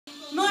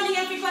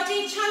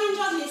everybody, challenge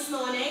on this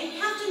morning. We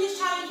have done this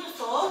challenge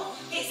before.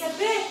 It's a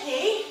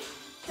burpee,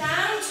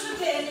 down to a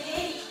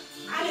burpee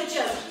and a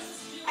jump.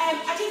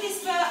 I did this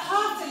for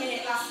half a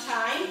minute last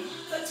time,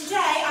 but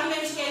today I'm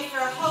going to go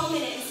for a whole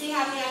minute and see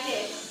how many I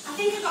did. I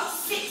think I got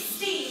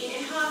 16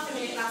 in half a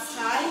minute last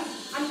time.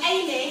 I'm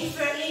aiming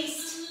for at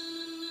least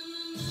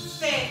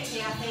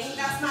 30, I think.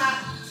 That's my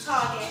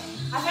target.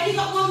 I've only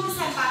got 1%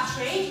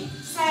 battery,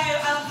 so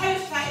I'll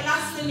hope that it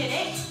lasts a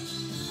minute.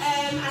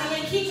 And I'm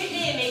going to keep it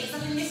near me because I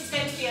think this is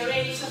going to be a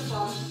really tough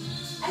one.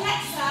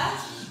 Alexa,